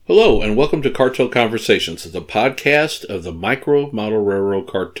Hello, and welcome to Cartel Conversations, the podcast of the Micro Model Railroad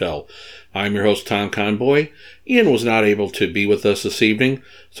Cartel. I'm your host, Tom Conboy. Ian was not able to be with us this evening,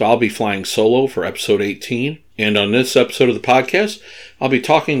 so I'll be flying solo for episode 18. And on this episode of the podcast, I'll be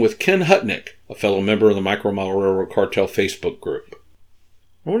talking with Ken Hutnick, a fellow member of the Micro Model Railroad Cartel Facebook group.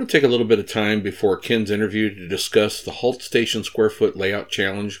 I want to take a little bit of time before Ken's interview to discuss the Halt Station Square Foot Layout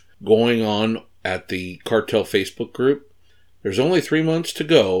Challenge going on at the Cartel Facebook group. There's only 3 months to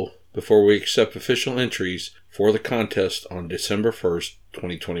go before we accept official entries for the contest on December 1st,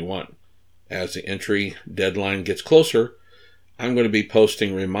 2021. As the entry deadline gets closer, I'm going to be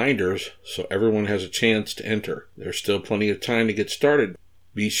posting reminders so everyone has a chance to enter. There's still plenty of time to get started.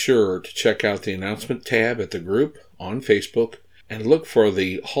 Be sure to check out the announcement tab at the group on Facebook and look for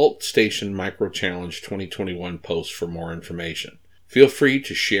the Halt Station Micro Challenge 2021 post for more information. Feel free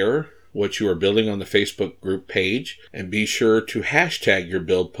to share what you are building on the Facebook group page, and be sure to hashtag your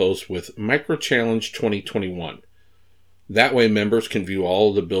build post with MicroChallenge 2021. That way members can view all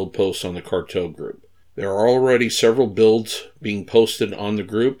of the build posts on the Cartel group. There are already several builds being posted on the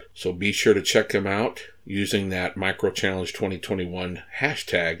group, so be sure to check them out using that MicroChallenge 2021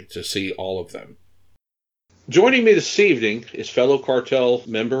 hashtag to see all of them. Joining me this evening is fellow Cartel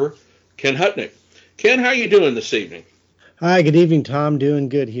member Ken Hutnick. Ken, how are you doing this evening? Hi, good evening, Tom. Doing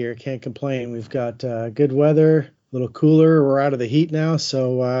good here. Can't complain. We've got good weather, a little cooler. We're out of the heat now,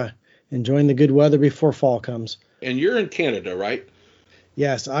 so enjoying the good weather before fall comes. And you're in Canada, right?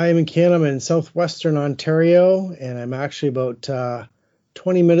 Yes, I am in Canada. I'm in southwestern Ontario, and I'm actually about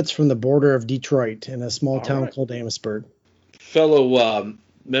 20 minutes from the border of Detroit in a small town called Amherstburg. Fellow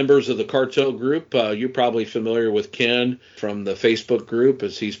members of the Cartel group, you're probably familiar with Ken from the Facebook group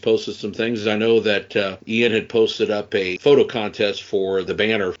as he's posted some things. I know that Ian had posted up a photo contest for the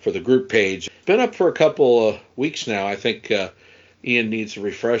banner for the group page. Been up for a couple of weeks now. I think Ian needs to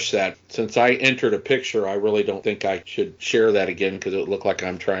refresh that. Since I entered a picture, I really don't think I should share that again because it looked like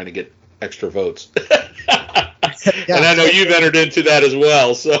I'm trying to get extra votes. Yeah. And I know you've entered into that as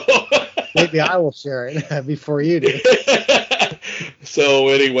well. So maybe I will share it before you do. So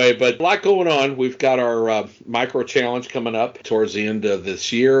anyway, but a lot going on. We've got our micro challenge coming up towards the end of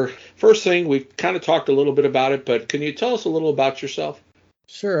this year. First thing, we've kind of talked a little bit about it, but can you tell us a little about yourself?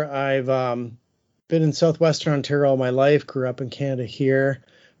 Sure. I've been in southwestern Ontario all my life, grew up in Canada here,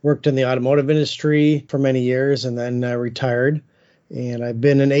 worked in the automotive industry for many years, and then retired. And I've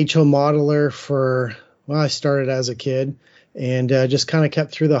been an HO modeler I started as a kid and just kind of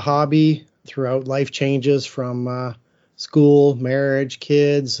kept through the hobby throughout life changes from school, marriage,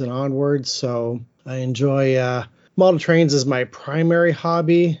 kids, and onwards. So I enjoy model trains as my primary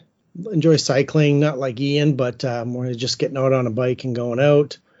hobby. Enjoy cycling, not like Ian, but more just getting out on a bike and going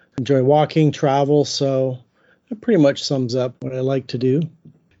out. Enjoy walking, travel. So that pretty much sums up what I like to do.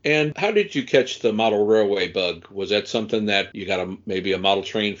 And how did you catch the model railway bug? Was that something that you got maybe a model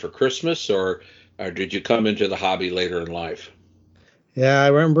train for Christmas, or did you come into the hobby later in life? Yeah, I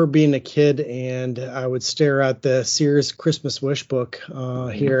remember being a kid and I would stare at the Sears Christmas wish book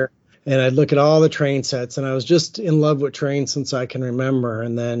here, and I'd look at all the train sets, and I was just in love with trains since I can remember.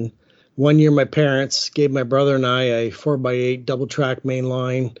 And then one year my parents gave my brother and I a 4x8 double track main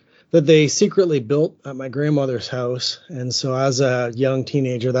line that they secretly built at my grandmother's house. And so as a young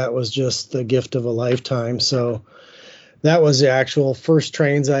teenager, that was just the gift of a lifetime. So that was the actual first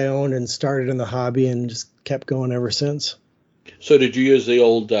trains I owned and started in the hobby and just kept going ever since. So did you use the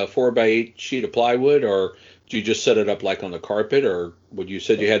old 4x8 sheet of plywood, or did you just set it up like on the carpet, or when you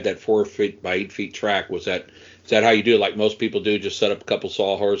said you had that 4 feet by 8 feet track, is that how you do it, like most people do, just set up a couple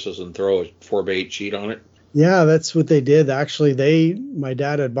sawhorses and throw a 4x8 sheet on it? Yeah, that's what they did. Actually, my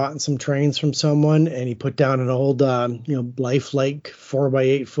dad had bought some trains from someone, and he put down an old, lifelike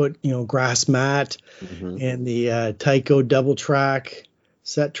 4x8 foot, grass mat, and the Tyco double track,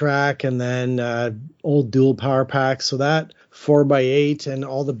 set track, and then old dual power pack. So that 4x8 and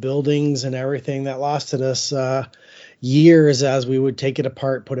all the buildings and everything that lasted us years as we would take it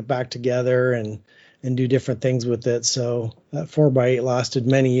apart, put it back together, and do different things with it. So that 4x8 lasted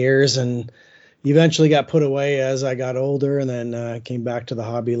many years and eventually got put away as I got older, and then came back to the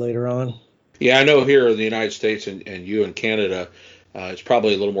hobby later on. Yeah, I know here in the United States and you in Canada, it's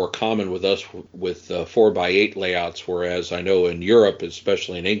probably a little more common with us with 4x8 layouts, whereas I know in Europe,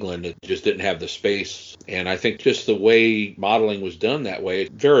 especially in England, it just didn't have the space. And I think just the way modeling was done that way,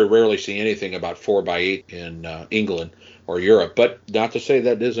 very rarely see anything about 4x8 in England or Europe. But not to say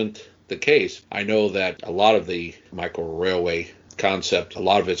that isn't the case. I know that a lot of the micro railway concept, a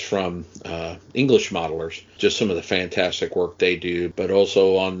lot of it's from English modelers, just some of the fantastic work they do, but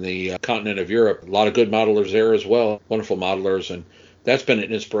also on the continent of Europe, a lot of good modelers there as well, wonderful modelers. And That's been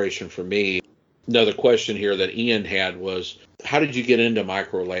an inspiration for me. Another question here that Ian had was, how did you get into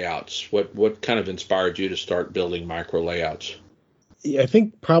micro layouts? What kind of inspired you to start building micro layouts? Yeah, I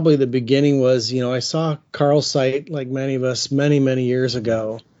think probably the beginning was, I saw Carl's site like many of us many years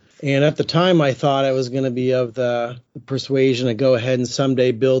ago. And at the time, I thought I was going to be of the persuasion to go ahead and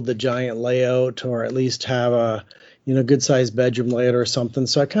someday build the giant layout or at least have a, good sized bedroom layout or something.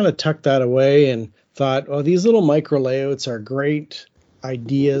 So I kind of tucked that away and thought, oh, these little micro layouts are great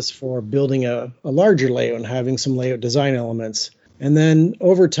ideas for building a larger layout and having some layout design elements. And then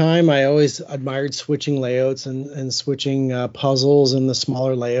over time, I always admired switching layouts and switching puzzles and the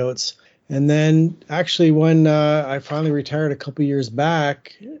smaller layouts. And then actually, when I finally retired a couple years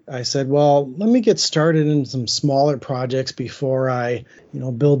back, I said, well, let me get started in some smaller projects before I,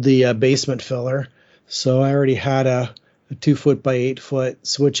 build the basement filler. So I already had a 2 foot by 8 foot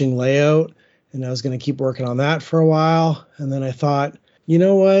switching layout, and I was going to keep working on that for a while. And then I thought, you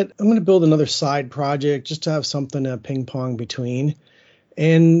know what? I'm going to build another side project just to have something to ping pong between.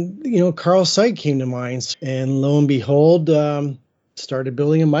 And, Carl's site came to mind. And lo and behold, started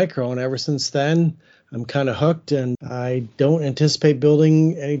building a micro. And ever since then, I'm kind of hooked. And I don't anticipate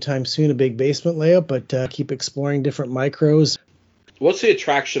building anytime soon a big basement layout, but keep exploring different micros. What's the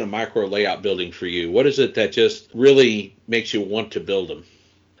attraction of micro layout building for you? What is it that just really makes you want to build them?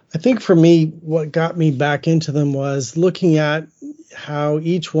 I think for me, what got me back into them was looking at how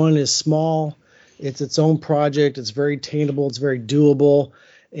each one is small. It's its own project. It's very attainable. It's very doable.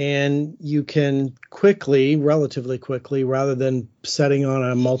 And you can quickly, relatively quickly, rather than setting on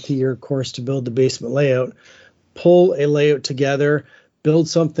a multi-year course to build the basement layout, pull a layout together, build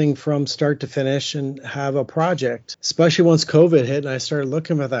something from start to finish, and have a project. Especially once COVID hit and I started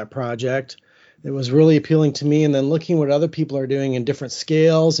looking at that project, it was really appealing to me. And then looking what other people are doing in different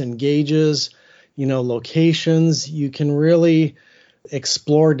scales and gauges, locations, you can really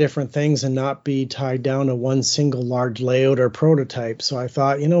explore different things and not be tied down to one single large layout or prototype. So I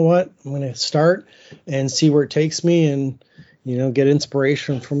thought, you know what, I'm going to start and see where it takes me and, get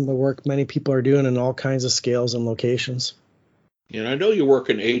inspiration from the work many people are doing in all kinds of scales and locations. And I know you work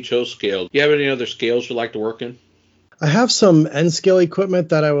in HO scale. Do you have any other scales you like to work in? I have some N scale equipment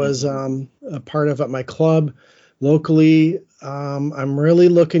that I was a part of at my club locally. I'm really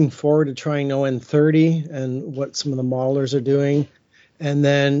looking forward to trying ON30 and what some of the modelers are doing. And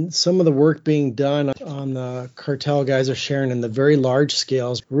then some of the work being done on the cartel guys are sharing in the very large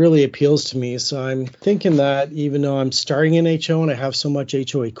scales really appeals to me. So I'm thinking that even though I'm starting in HO and I have so much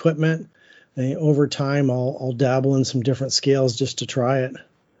HO equipment, over time I'll dabble in some different scales just to try it.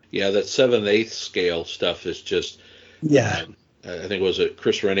 Yeah, that 7/8 scale stuff is just... Yeah. I think it was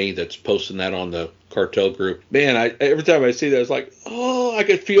Chris Rennie that's posting that on the cartel group. Man, every time I see that, it's like, oh, I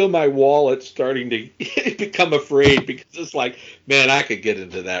could feel my wallet starting to become afraid because it's like, man, I could get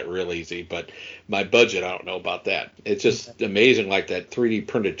into that real easy, but my budget, I don't know about that. It's just amazing, like that 3D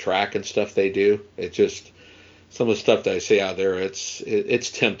printed track and stuff they do. It's just some of the stuff that I see out there. It's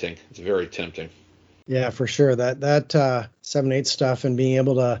tempting. It's very tempting. Yeah, for sure. That 7/8 stuff and being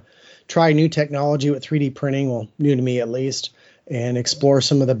able to try new technology with 3D printing, well, new to me at least, and explore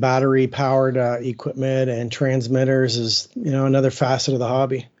some of the battery powered equipment and transmitters is, another facet of the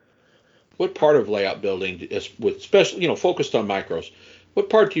hobby. What part of layout building is with special, focused on micros? What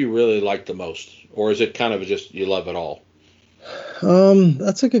part do you really like the most, or is it kind of just you love it all?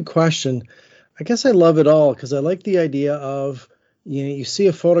 That's a good question. I guess I love it all because I like the idea of, you see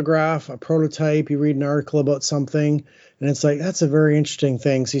a photograph, a prototype, you read an article about something, and it's like, that's a very interesting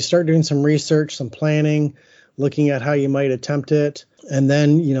thing. So you start doing some research, some planning, looking at how you might attempt it, and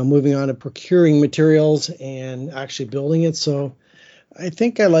then, moving on to procuring materials and actually building it. So I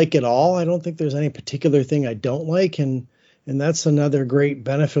think I like it all. I don't think there's any particular thing I don't like. And that's another great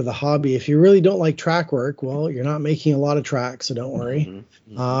benefit of the hobby. If you really don't like track work, well, you're not making a lot of tracks, so don't worry.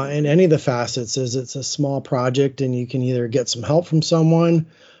 Mm-hmm. And any of the facets is it's a small project and you can either get some help from someone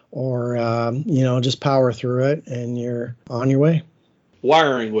or, just power through it and you're on your way.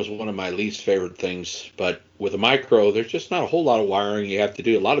 Wiring was one of my least favorite things, but with a micro, there's just not a whole lot of wiring you have to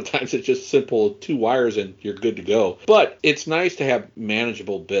do. A lot of times it's just simple 2 wires and you're good to go. But it's nice to have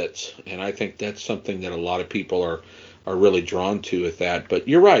manageable bits, and I think that's something that a lot of people are really drawn to with that. But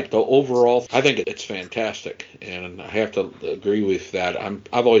you're right, though, overall, I think it's fantastic, and I have to agree with that.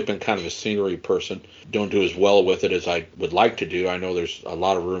 I've always been kind of a scenery person. Don't do as well with it as I would like to do. I know there's a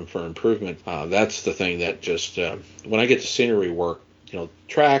lot of room for improvement. That's the thing that just, when I get to scenery work,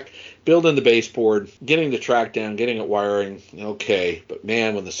 track, building the baseboard, getting the track down, getting it wiring, okay. But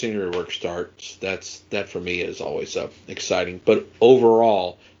man, when the scenery work starts, that for me is always exciting. But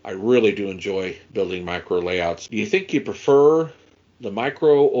overall, I really do enjoy building micro layouts. Do you think you prefer the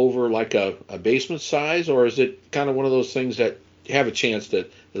micro over like a basement size, or is it kind of one of those things that you have a chance to at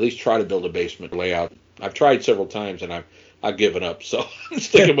least try to build a basement layout? I've tried several times and I've given up, so I'm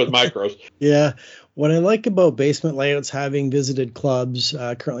sticking with micros. Yeah. What I like about basement layouts, having visited clubs,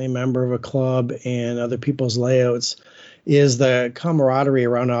 currently a member of a club, and other people's layouts, is the camaraderie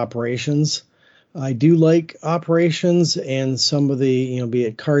around operations. I do like operations and some of the, be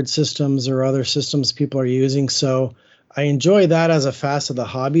it card systems or other systems people are using. So I enjoy that as a facet of the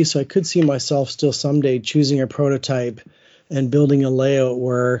hobby. So I could see myself still someday choosing a prototype and building a layout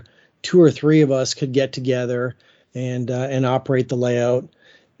where two or three of us could get together and operate the layout,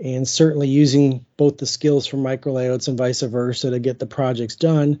 and certainly using both the skills from micro layouts and vice versa to get the projects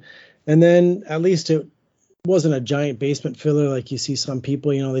done. And then at least it wasn't a giant basement filler like you see some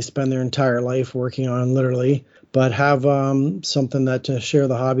people, they spend their entire life working on, literally, but have something that to share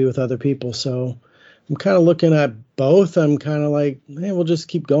the hobby with other people. So I'm kind of looking at both. I'm kind of like, hey, we'll just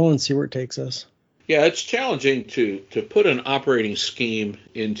keep going and see where it takes us. Yeah, it's challenging to put an operating scheme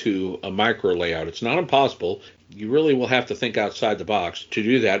into a micro layout. It's not impossible. You really will have to think outside the box to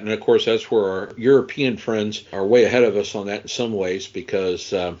do that. And of course, that's where our European friends are way ahead of us on that in some ways, because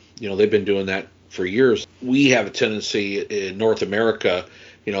they've been doing that for years. We have a tendency in North America,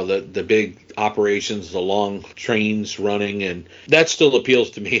 the big operations, the long trains running, and that still appeals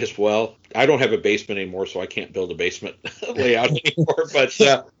to me as well. I don't have a basement anymore, so I can't build a basement layout anymore. But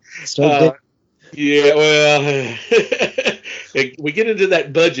yeah, well, we get into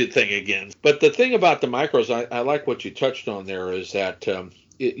that budget thing again. But the thing about the micros, I like what you touched on there, is that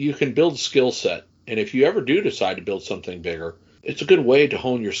you can build skill set. And if you ever do decide to build something bigger, it's a good way to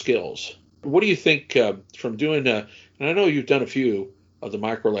hone your skills. What do you think from doing, and I know you've done a few of the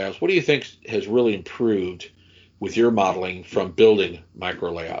micro layouts, what do you think has really improved with your modeling from building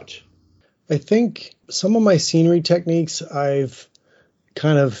micro layouts? I think some of my scenery techniques I've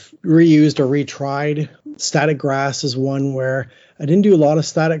kind of reused or retried. Static grass is one where I didn't do a lot of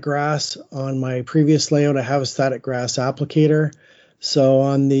static grass on my previous layout. I have a static grass applicator. So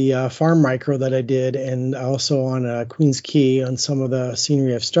on the farm micro that I did, and also on Queen's Quay on some of the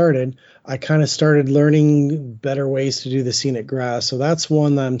scenery I've started, I kind of started learning better ways to do the scenic grass. So that's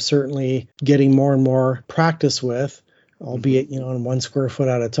one that I'm certainly getting more and more practice with, albeit, on 1 square foot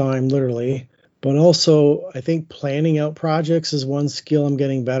at a time, literally. But also, I think planning out projects is one skill I'm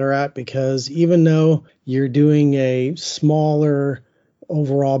getting better at, because even though you're doing a smaller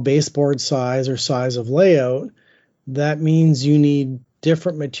overall baseboard size or size of layout, that means you need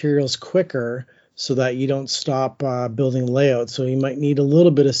different materials quicker so that you don't stop building layout. So you might need a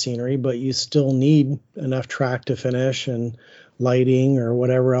little bit of scenery, but you still need enough track to finish and lighting or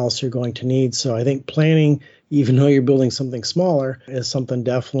whatever else you're going to need. So I think planning, even though you're building something smaller, is something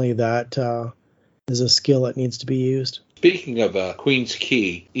definitely that is a skill that needs to be used. Speaking of Queen's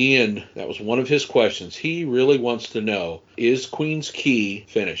Quay, Ian, that was one of his questions. He really wants to know, is Queen's Quay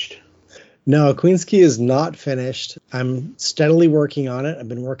finished? No, Queen's Quay is not finished. I'm steadily working on it.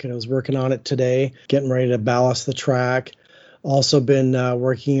 I was working on it today, getting ready to ballast the track. Also been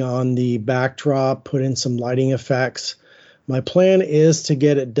working on the backdrop, put in some lighting effects. My plan is to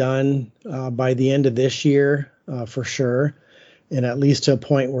get it done by the end of this year for sure, and at least to a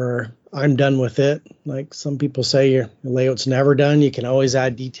point where I'm done with it. Like some people say, your layout's never done. You can always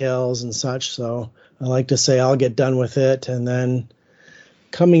add details and such. So I like to say I'll get done with it. And then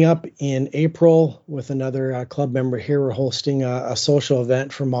coming up in April with another club member here, we're hosting a social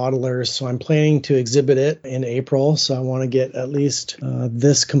event for modelers. So I'm planning to exhibit it in April. So I want to get at least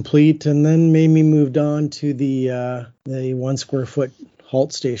this complete, and then maybe moved on to the 1 square foot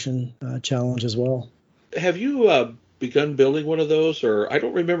halt station challenge as well. Have you begun building one of those, or I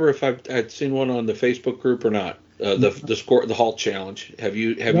don't remember if I'd seen one on the Facebook group or not. The halt challenge. Have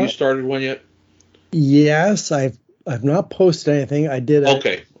you started one yet? Yes, I've not posted anything. I did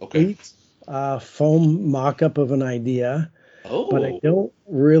okay. Foam mock-up of an idea, but I don't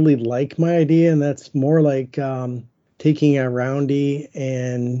really like my idea, and that's more like taking a roundy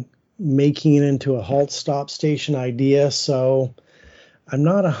and making it into a halt stop station idea. So I'm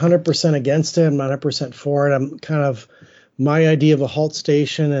not 100% against it. I'm not 100% for it. I'm kind of my idea of a halt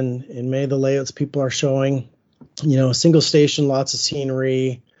station, and in many of the layouts people are showing, single station, lots of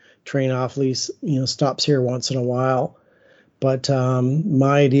scenery, train off lease, stops here once in a while. But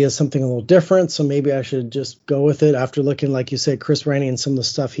my idea is something a little different, so maybe I should just go with it after looking, like you said, Chris Rennie and some of the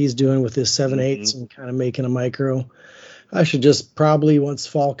stuff he's doing with his 7/8 and kind of making a micro. I should just probably, once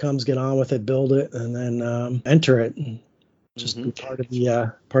fall comes, get on with it, build it, and then enter it. Just be part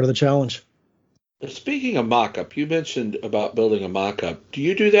of the challenge. Speaking of mock-up, you mentioned about building a mock-up. Do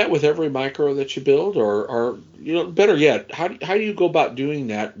you do that with every micro that you build, or better yet, how do you go about doing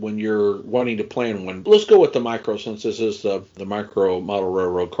that when you're wanting to plan one? Let's go with the micro since this is the micro model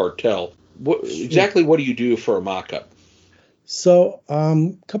railroad cartel. What do you do for a mock-up? So,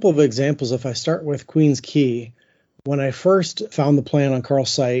 a couple of examples. If I start with Queens Key, when I first found the plan on Carl's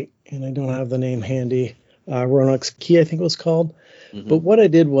site, and I don't have the name handy, Roanoke's Key, I think it was called. But what I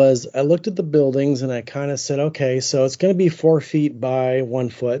did was I looked at the buildings and I kind of said, okay, so it's going to be 4 feet by 1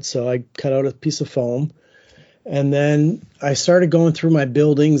 foot. So I cut out a piece of foam. And then I started going through my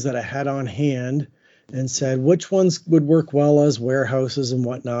buildings that I had on hand and said which ones would work well as warehouses and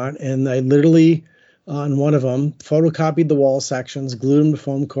whatnot. And I literally, on one of them, photocopied the wall sections, glued them to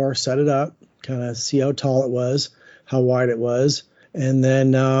foam core, set it up, kind of see how tall it was, how wide it was. And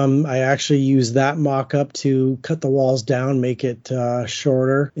then I actually used that mock-up to cut the walls down, make it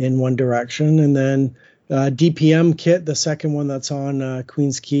shorter in one direction. And then DPM kit, the second one that's on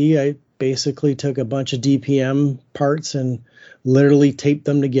Queens Key, I basically took a bunch of DPM parts and literally taped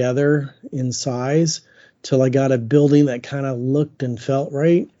them together in size till I got a building that kind of looked and felt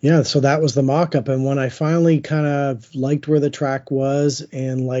right. Yeah, so that was the mock-up. And when I finally kind of liked where the track was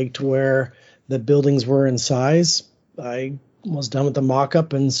and liked where the buildings were in size, I was done with the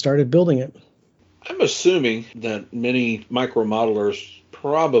mock-up and started building it. I'm assuming that many micro modelers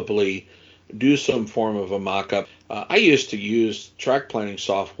probably do some form of a mock-up. I used to use track planning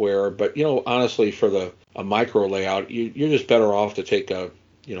software, but honestly, for a micro layout, you're just better off to take a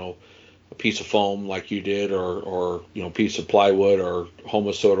piece of foam like you did, or piece of plywood or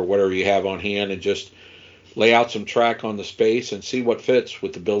Homosote or whatever you have on hand, and just lay out some track on the space and see what fits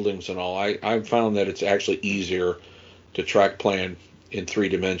with the buildings and all. I found that it's actually easier to track plan in 3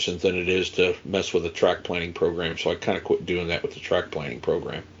 dimensions than it is to mess with a track planning program. So I kind of quit doing that with the track planning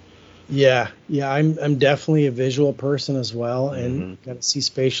program. Yeah, I'm definitely a visual person as well, and got to see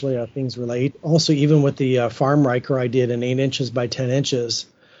spatially how things relate. Also, even with the farm micro I did in 8 inches by 10 inches,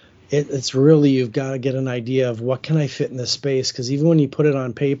 it's really, you've got to get an idea of what can I fit in this space, because even when you put it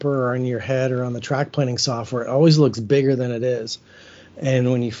on paper or in your head or on the track planning software, it always looks bigger than it is. And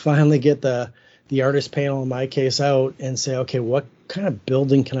when you finally get the artist panel, in my case, out and say, okay, what kind of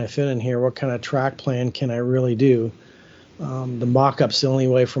building can I fit in here? What kind of track plan can I really do? The mock-up's the only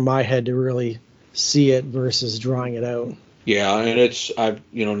way for my head to really see it versus drawing it out. Yeah, and I've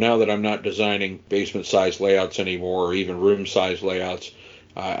now that I'm not designing basement size layouts anymore, or even room size layouts,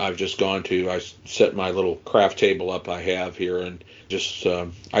 I've just I set my little craft table up I have here, and just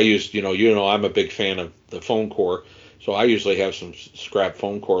I use I'm a big fan of the foam core. So I usually have some scrap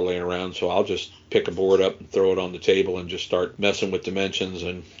foam core laying around, so I'll just pick a board up and throw it on the table and just start messing with dimensions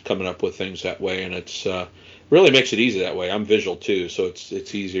and coming up with things that way. And it's really makes it easy that way. I'm visual too, so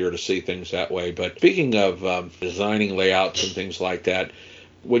it's easier to see things that way. But speaking of designing layouts and things like that,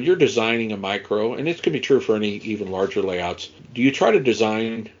 when you're designing a micro, and it could be true for any even larger layouts, do you try to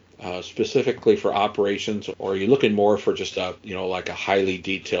design specifically for operations, or are you looking more for just like a highly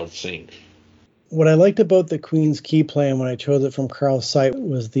detailed scene? What I liked about the Queens Key plan when I chose it from Carl's site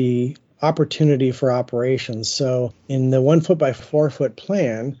was the opportunity for operations. So in the 1 foot by 4 foot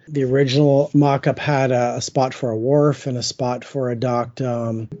plan, the original mock-up had a spot for a wharf and a spot for a docked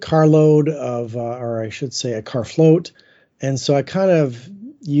carload or I should say a car float. And so I kind of,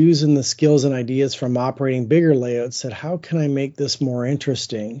 using the skills and ideas from operating bigger layouts, said, how can I make this more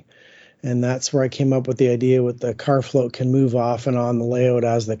interesting? And that's where I came up with the idea with the car float can move off and on the layout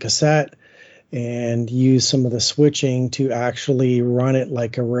as the cassette, and use some of the switching to actually run it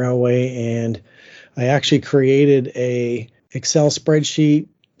like a railway. And I actually created a Excel spreadsheet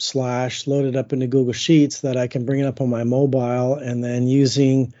 / loaded up into Google Sheets that I can bring it up on my mobile, and then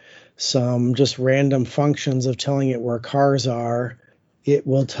using some just random functions of telling it where cars are, it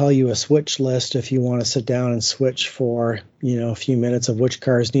will tell you a switch list if you want to sit down and switch for a few minutes of which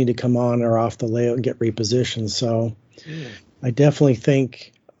cars need to come on or off the layout and get repositioned. So I definitely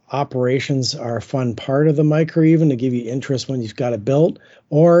think operations are a fun part of the micro, even to give you interest when you've got it built.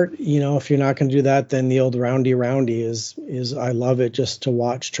 Or, if you're not going to do that, then the old roundy is I love it just to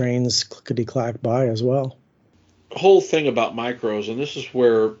watch trains clickety-clack by as well. The whole thing about micros, and this is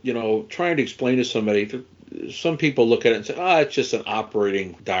where, trying to explain to somebody, some people look at it and say, it's just an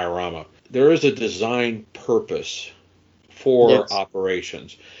operating diorama. There is a design purpose for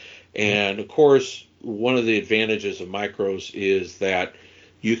operations. And of course, one of the advantages of micros is that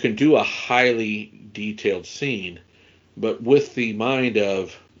you can do a highly detailed scene, but with the mind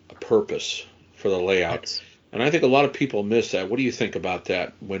of a purpose for the layout. Yes. And I think a lot of people miss that. What do you think about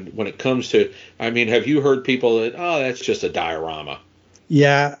that when it comes to, have you heard people that, that's just a diorama?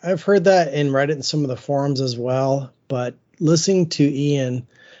 Yeah, I've heard that and read it in some of the forums as well. But listening to Ian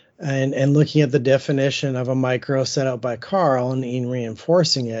and looking at the definition of a micro set out by Carl and Ian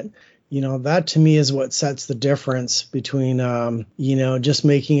reinforcing it, that to me is what sets the difference between, just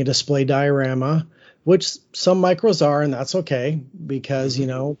making a display diorama, which some micros are, and that's okay because,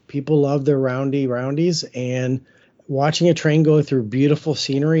 people love their roundies, and watching a train go through beautiful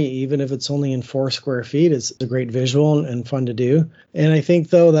scenery, even if it's only in 4 square feet, is a great visual and fun to do. And I think,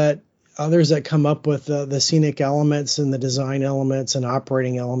 though, that others that come up with the scenic elements and the design elements and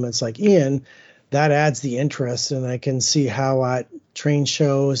operating elements like Ian, that adds the interest. And I can see how at train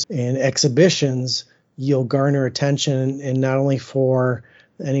shows and exhibitions, you'll garner attention, and not only for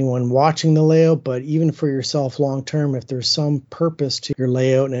anyone watching the layout, but even for yourself long term. If there's some purpose to your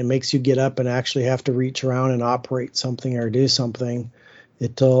layout and it makes you get up and actually have to reach around and operate something or do something,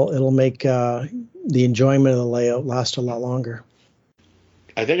 it'll make the enjoyment of the layout last a lot longer.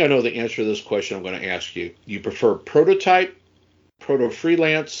 I think I know the answer to this question I'm going to ask you. You prefer prototype,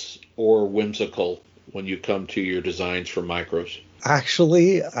 proto-freelance, or whimsical when you come to your designs for micros?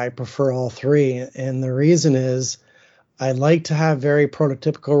 Actually, I prefer all three. And the reason is I like to have very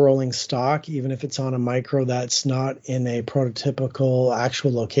prototypical rolling stock, even if it's on a micro that's not in a prototypical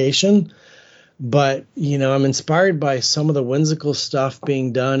actual location. But, I'm inspired by some of the whimsical stuff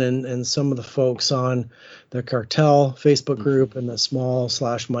being done and some of the folks on the Cartel Facebook group and the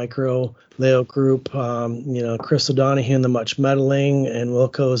small/micro layout group. Chris O'Donoghue and the Much Meddling, and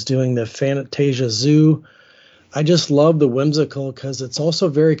Wilco's doing the Fantasia Zoo. I just love the whimsical because it's also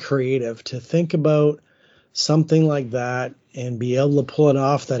very creative to think about something like that and be able to pull it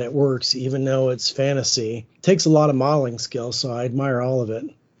off that it works, even though it's fantasy. It takes a lot of modeling skill, so I admire all of it.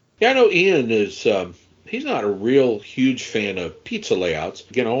 Yeah, I know Ian is, he's not a real huge fan of pizza layouts.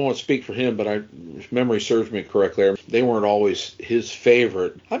 Again, I don't want to speak for him, but if memory serves me correctly, they weren't always his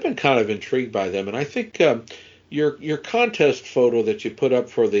favorite. I've been kind of intrigued by them, and I think your contest photo that you put up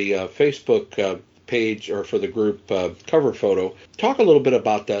for the Facebook page or for the group cover photo, talk a little bit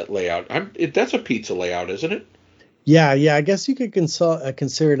about that layout. That's a pizza layout, isn't it? Yeah, I guess you could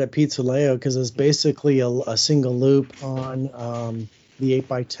consider it a pizza layout because it's basically a single loop on the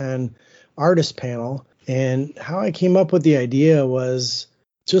 8x10 artist panel. And how I came up with the idea was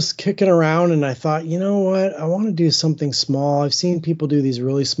just kicking around, and I thought, you know what, I want to do something small. I've seen people do these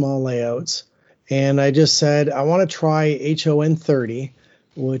really small layouts, and I just said I want to try HON 30,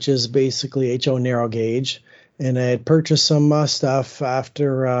 which is basically HO narrow gauge. And I had purchased some stuff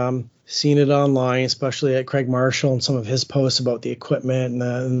after seeing it online, especially at Craig Marshall and some of his posts about the equipment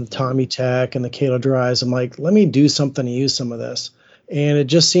and the Tommy Tech and the Kato drives. I'm like, let me do something to use some of this. And it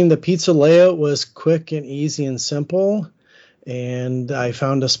just seemed the pizza layout was quick and easy and simple. And I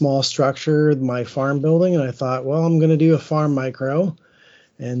found a small structure, my farm building, and I thought, well, I'm going to do a farm micro.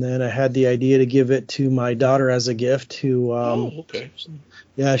 And then I had the idea to give it to my daughter as a gift who, okay.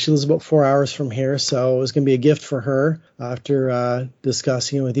 Yeah, she lives about 4 hours from here. So it was going to be a gift for her. After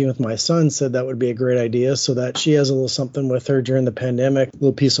discussing it with my son, said that would be a great idea so that she has a little something with her during the pandemic, a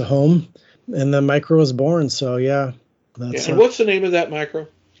little piece of home. And the micro was born. So, yeah. And what's the name of that micro?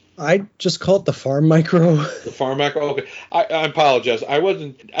 I just call it the farm micro. The farm micro? Okay. I apologize. I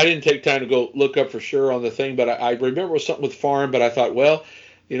didn't take time to go look up for sure on the thing, but I remember it was something with farm, but I thought, well,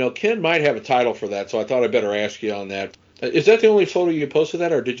 Ken might have a title for that, so I thought I'd better ask you on that. Is that the only photo you posted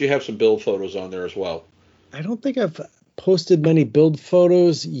that, or did you have some build photos on there as well? I don't think I've posted many build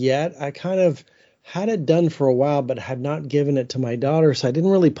photos yet. I kind of had it done for a while, but had not given it to my daughter, so I didn't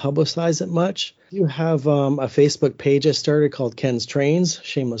really publicize it much. You have a Facebook page I started called Ken's Trains,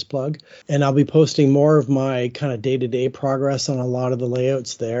 shameless plug, and I'll be posting more of my kind of day-to-day progress on a lot of the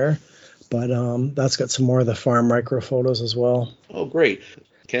layouts there, but that's got some more of the farm micro photos as well. Oh, great.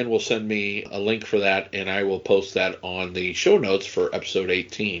 Ken will send me a link for that, and I will post that on the show notes for episode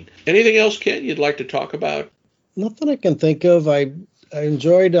 18. Anything else, Ken, you'd like to talk about? Nothing I can think of. I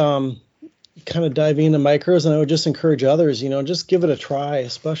enjoyed kind of diving into micros, and I would just encourage others, just give it a try,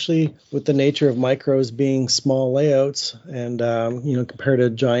 especially with the nature of micros being small layouts and, compared to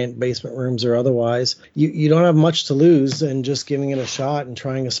giant basement rooms or otherwise, you don't have much to lose and just giving it a shot and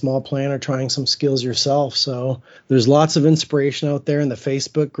trying a small plan or trying some skills yourself. So there's lots of inspiration out there in the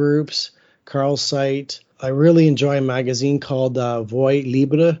Facebook groups, Carl's site. I really enjoy a magazine called Voix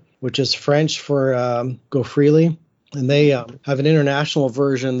Libre, which is French for Go Freely. And they have an international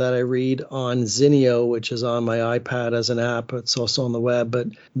version that I read on Zinio, which is on my iPad as an app. It's also on the web. But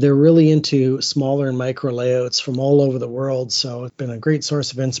they're really into smaller and micro layouts from all over the world. So it's been a great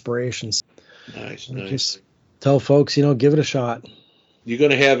source of inspiration. Nice. Just tell folks, give it a shot. You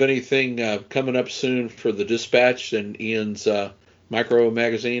going to have anything coming up soon for the Dispatch and Ian's Micro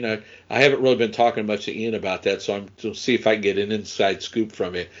Magazine? I haven't really been talking much to Ian about that, so I'm to see if I can get an inside scoop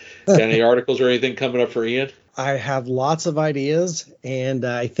from you. Got any articles or anything coming up for Ian? I have lots of ideas, and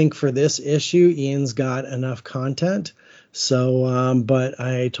I think for this issue, Ian's got enough content. So, but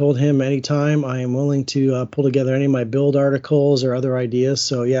I told him anytime I am willing to pull together any of my build articles or other ideas.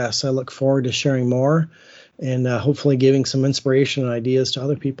 So, yes, I look forward to sharing more and hopefully giving some inspiration and ideas to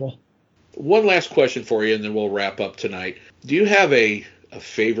other people. One last question for you, and then we'll wrap up tonight. Do you have a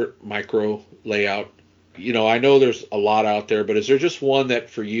favorite micro layout? You know, I know there's a lot out there, but is there just one that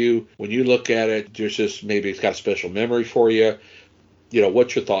for you, when you look at it, there's just maybe it's got a special memory for you? You know,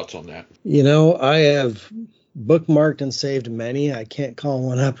 what's your thoughts on that? You know, I have bookmarked and saved many. I can't call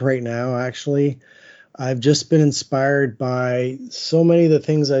one up right now, actually. I've just been inspired by so many of the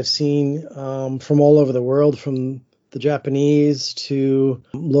things I've seen from all over the world, from the Japanese to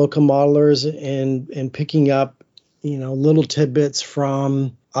local modelers, and picking up, you know, little tidbits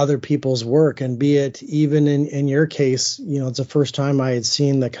from other people's work. And be it even in your case, you know, it's the first time I had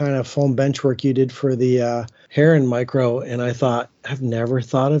seen the kind of foam bench work you did for the Heron Micro, and I thought, I've never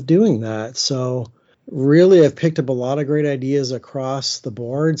thought of doing that. So really, I've picked up a lot of great ideas across the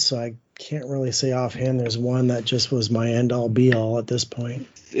board, so I can't really say offhand there's one that just was my end-all be-all at this point.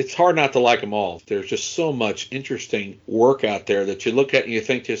 It's hard not to like them all. There's just so much interesting work out there that you look at and you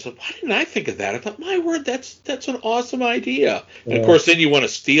think to yourself, why didn't I think of that? I thought, my word, that's an awesome idea. And of course, then you want to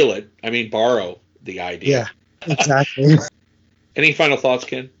steal it. I mean, borrow the idea. Yeah, exactly. Any final thoughts,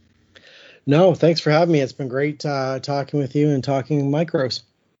 Ken? No, thanks for having me. It's been great talking with you and talking micros.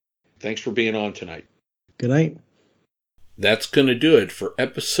 Thanks for being on tonight. Good night. That's going to do it for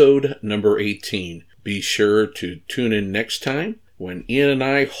episode number 18. Be sure to tune in next time when Ian and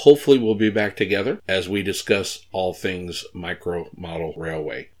I hopefully will be back together as we discuss all things micro model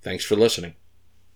railway. Thanks for listening.